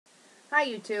Hi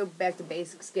YouTube, back to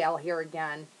Basic Scale here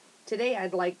again. Today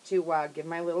I'd like to give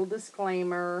my little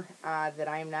disclaimer that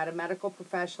I am not a medical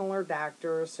professional or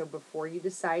doctor, so before you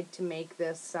decide to make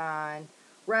this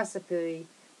recipe,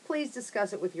 please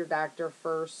discuss it with your doctor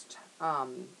first.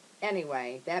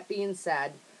 Anyway, that being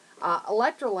said,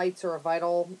 electrolytes are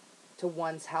vital to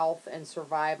one's health and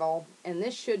survival, and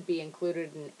this should be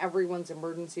included in everyone's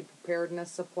emergency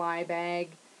preparedness supply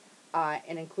bag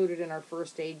and included in our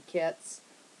first aid kits.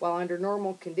 While under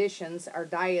normal conditions, our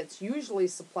diets usually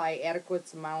supply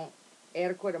adequate amounts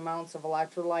of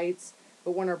electrolytes,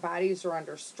 but when our bodies are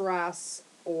under stress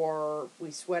or we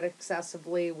sweat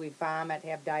excessively, we vomit,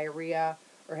 have diarrhea,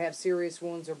 or have serious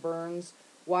wounds or burns,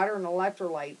 water and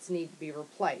electrolytes need to be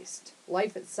replaced.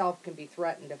 Life itself can be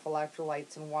threatened if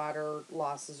electrolytes and water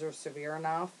losses are severe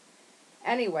enough.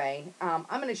 Anyway, I'm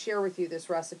going to share with you this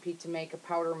recipe to make a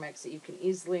powder mix that you can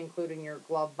easily include in your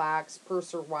glove box,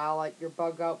 purse or wallet, your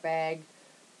bug out bag,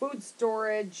 food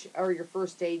storage, or your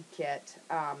first aid kit.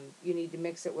 You need to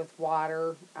mix it with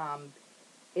water.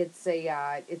 It's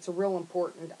a real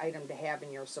important item to have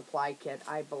in your supply kit,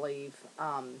 I believe.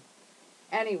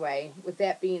 Anyway, with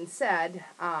that being said,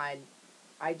 I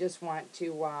just want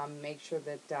to make sure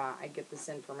that I get this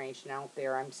information out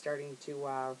there. I'm starting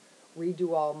to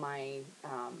redo all my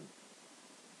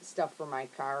stuff for my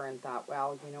car and thought,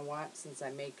 well, you know what, since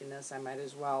I'm making this, I might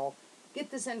as well get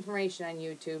this information on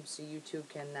YouTube so you too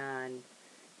can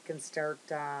start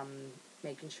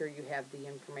making sure you have the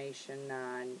information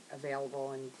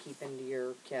available and keep into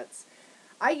your kits.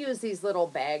 I use these little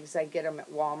bags. I get them at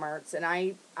Walmart's, and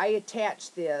I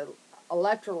attach the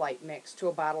electrolyte mix to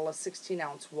a bottle of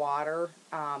 16-ounce water.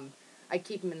 I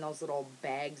keep them in those little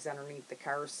bags underneath the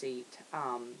car seat.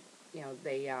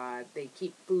 They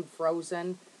keep food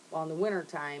frozen. Well, in the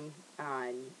wintertime,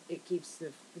 it keeps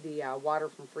the water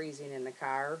from freezing in the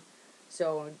car.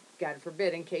 So, God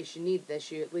forbid, in case you need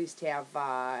this, you at least have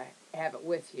it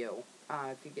with you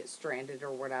if you get stranded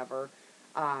or whatever.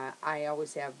 I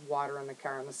always have water in the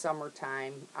car in the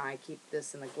summertime. I keep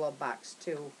this in the glove box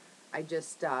too. I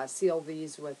just seal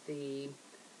these with the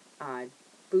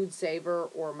Food Saver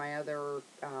or my other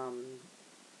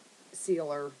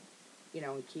sealer,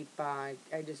 and keep, I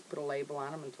just put a label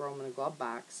on them and throw them in a glove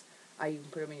box. You can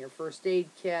put them in your first aid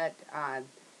kit.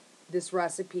 This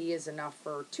recipe is enough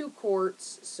for 2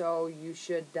 quarts, so you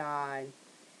should, I'm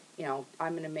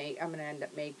going to end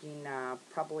up making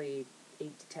probably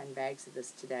 8 to 10 bags of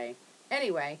this today.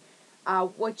 Anyway,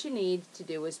 what you need to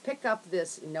do is pick up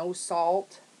this no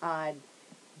salt.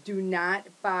 Do not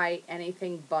buy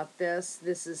anything but this.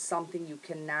 This is something you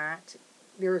cannot,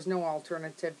 there is no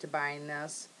alternative to buying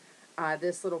this.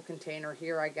 This little container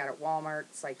here I got at Walmart.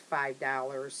 It's like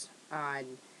 $5.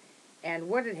 And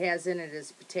what it has in it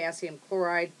is potassium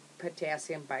chloride,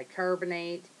 potassium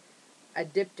bicarbonate,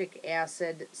 adipic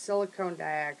acid, silicone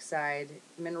dioxide,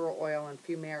 mineral oil, and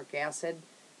fumaric acid.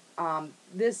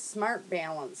 This Smart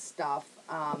Balance stuff,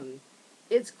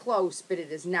 it's close, but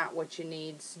it is not what you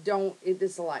need. So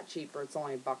this is a lot cheaper. It's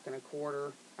only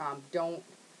 $1.25.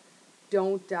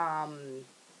 Don't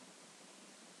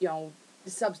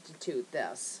substitute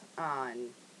this on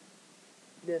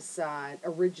this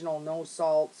original no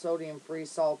salt, sodium-free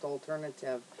salt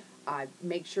alternative.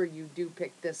 Make sure you do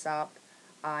pick this up.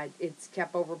 It's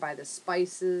kept over by the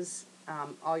spices.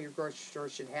 All your grocery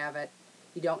stores should have it.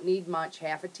 You don't need much,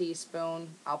 half a teaspoon.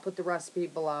 I'll put the recipe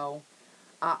below.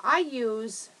 I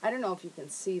don't know if you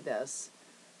can see this.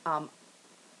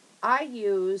 I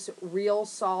use real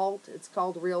salt. It's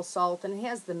called real salt, and it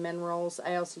has the minerals.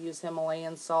 I also use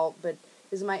Himalayan salt, but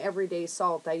as my everyday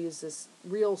salt, I use this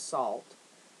real salt.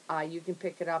 You can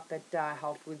pick it up at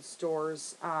health food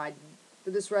stores. For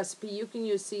this recipe, you can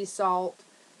use sea salt.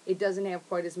 It doesn't have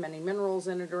quite as many minerals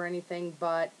in it or anything,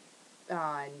 but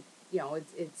it'll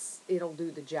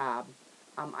do the job.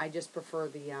 I just prefer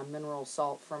the mineral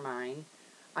salt for mine.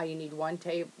 You need one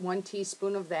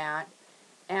teaspoon of that.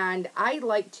 And I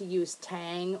like to use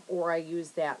Tang, or I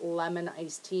use that lemon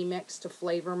iced tea mix to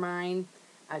flavor mine.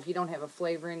 If you don't have a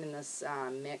flavoring in this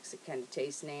mix, it kind of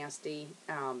tastes nasty.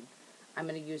 I'm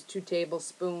going to use 2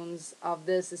 tablespoons of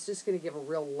this. It's just going to give a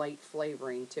real light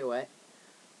flavoring to it.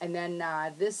 And then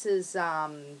this is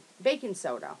baking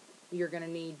soda. You're going to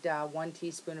need 1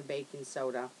 teaspoon of baking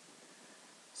soda.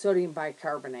 Sodium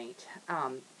bicarbonate.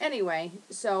 Anyway,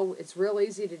 so it's real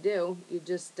easy to do. You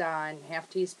just half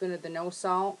teaspoon of the no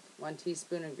salt, 1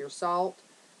 teaspoon of your salt,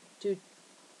 2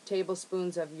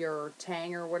 tablespoons of your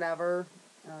Tang or whatever.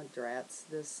 Oh, drats.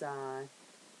 The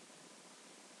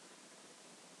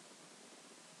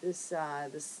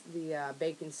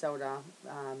baking soda,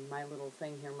 my little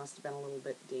thing here must have been a little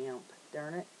bit damp.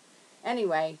 Darn it.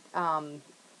 Anyway, there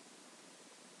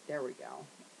we go.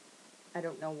 I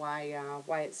don't know why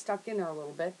it's stuck in there a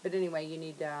little bit, but anyway, you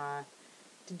need to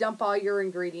dump all your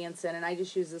ingredients in, and I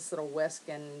just use this little whisk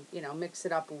and, mix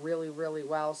it up really, really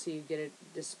well so you get it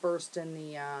dispersed in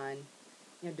the,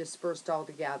 dispersed all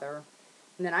together.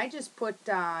 And then I just put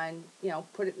it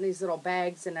in these little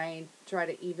bags, and I try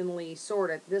to evenly sort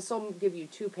it. This will give you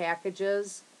 2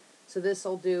 packages, so this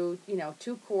will do,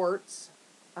 2 quarts,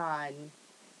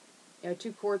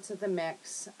 2 quarts of the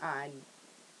mix.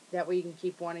 That way you can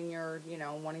keep one in your,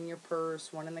 one in your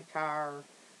purse, one in the car.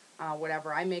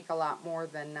 Whatever. I make a lot more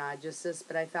than just this,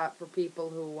 but I thought for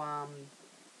people who,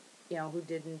 who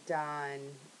didn't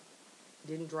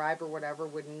drive or whatever,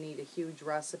 wouldn't need a huge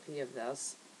recipe of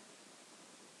this.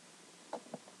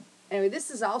 Anyway,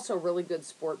 this is also a really good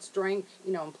sports drink,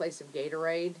 in place of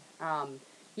Gatorade.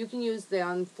 You can use the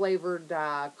unflavored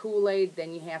Kool Aid,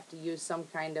 then you have to use some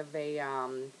kind of a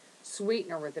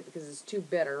sweetener with it because it's too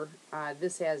bitter.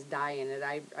 This has dye in it.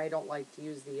 I don't like to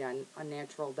use the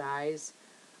unnatural dyes.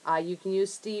 You can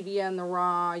use stevia in the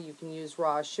raw, you can use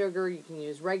raw sugar, you can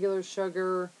use regular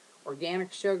sugar,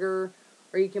 organic sugar,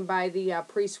 or you can buy the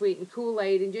pre-sweetened Kool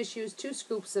Aid and just use 2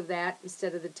 scoops of that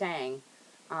instead of the Tang.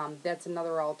 That's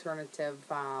another alternative.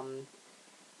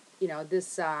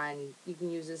 This you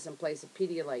can use this in place of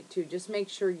Pedialyte too. Just make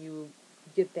sure you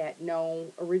get that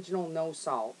original no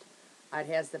salt. It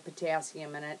has the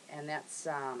potassium in it, and that's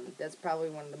probably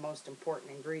one of the most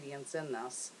important ingredients in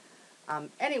this.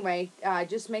 Anyway,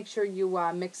 just make sure you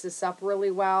mix this up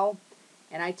really well.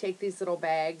 And I take these little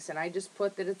bags, and I just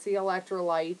put that it's the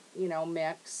electrolyte,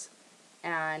 mix.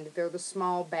 And they're the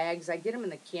small bags. I get them in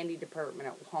the candy department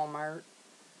at Walmart.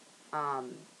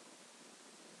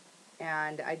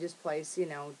 And I just place, the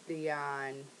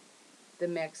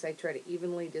mix. I try to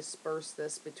evenly disperse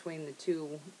this between the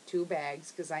two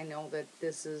bags because I know that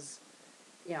this is,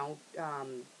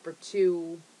 for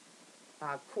 2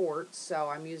 quarts. So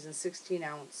I'm using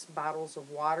 16-ounce bottles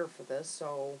of water for this.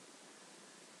 So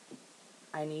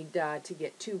I need to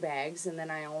get 2 bags, and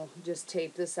then I'll just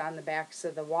tape this on the backs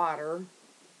of the water.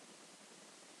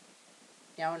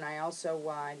 And I also,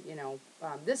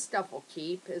 this stuff will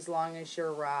keep as long as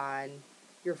you're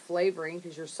flavoring,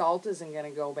 because your salt isn't going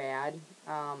to go bad.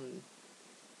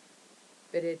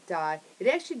 But it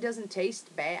actually doesn't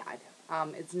taste bad.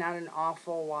 It's not an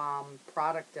awful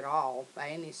product at all by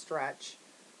any stretch.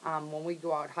 When we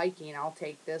go out hiking, I'll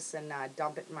take this and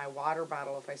dump it in my water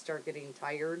bottle if I start getting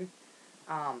tired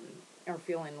or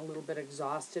feeling a little bit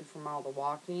exhausted from all the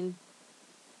walking.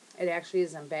 It actually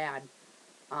isn't bad.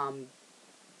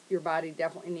 Your body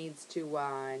definitely needs to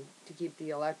keep the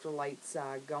electrolytes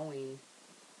going.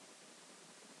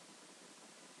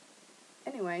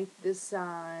 Anyway, this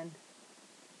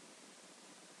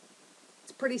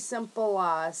it's a pretty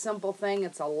simple thing.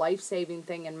 It's a life-saving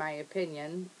thing in my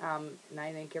opinion, and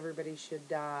I think everybody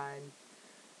should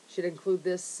include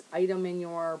this item in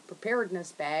your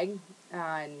preparedness bag.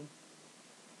 And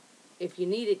if you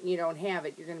need it and you don't have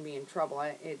it, you're going to be in trouble.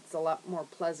 It's a lot more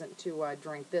pleasant to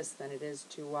drink this than it is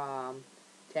to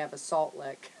have a salt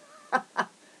lick,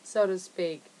 so to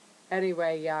speak.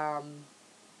 Anyway, I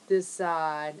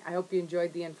hope you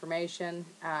enjoyed the information.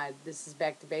 This is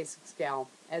Back to Basics Gal.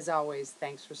 As always,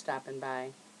 thanks for stopping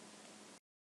by.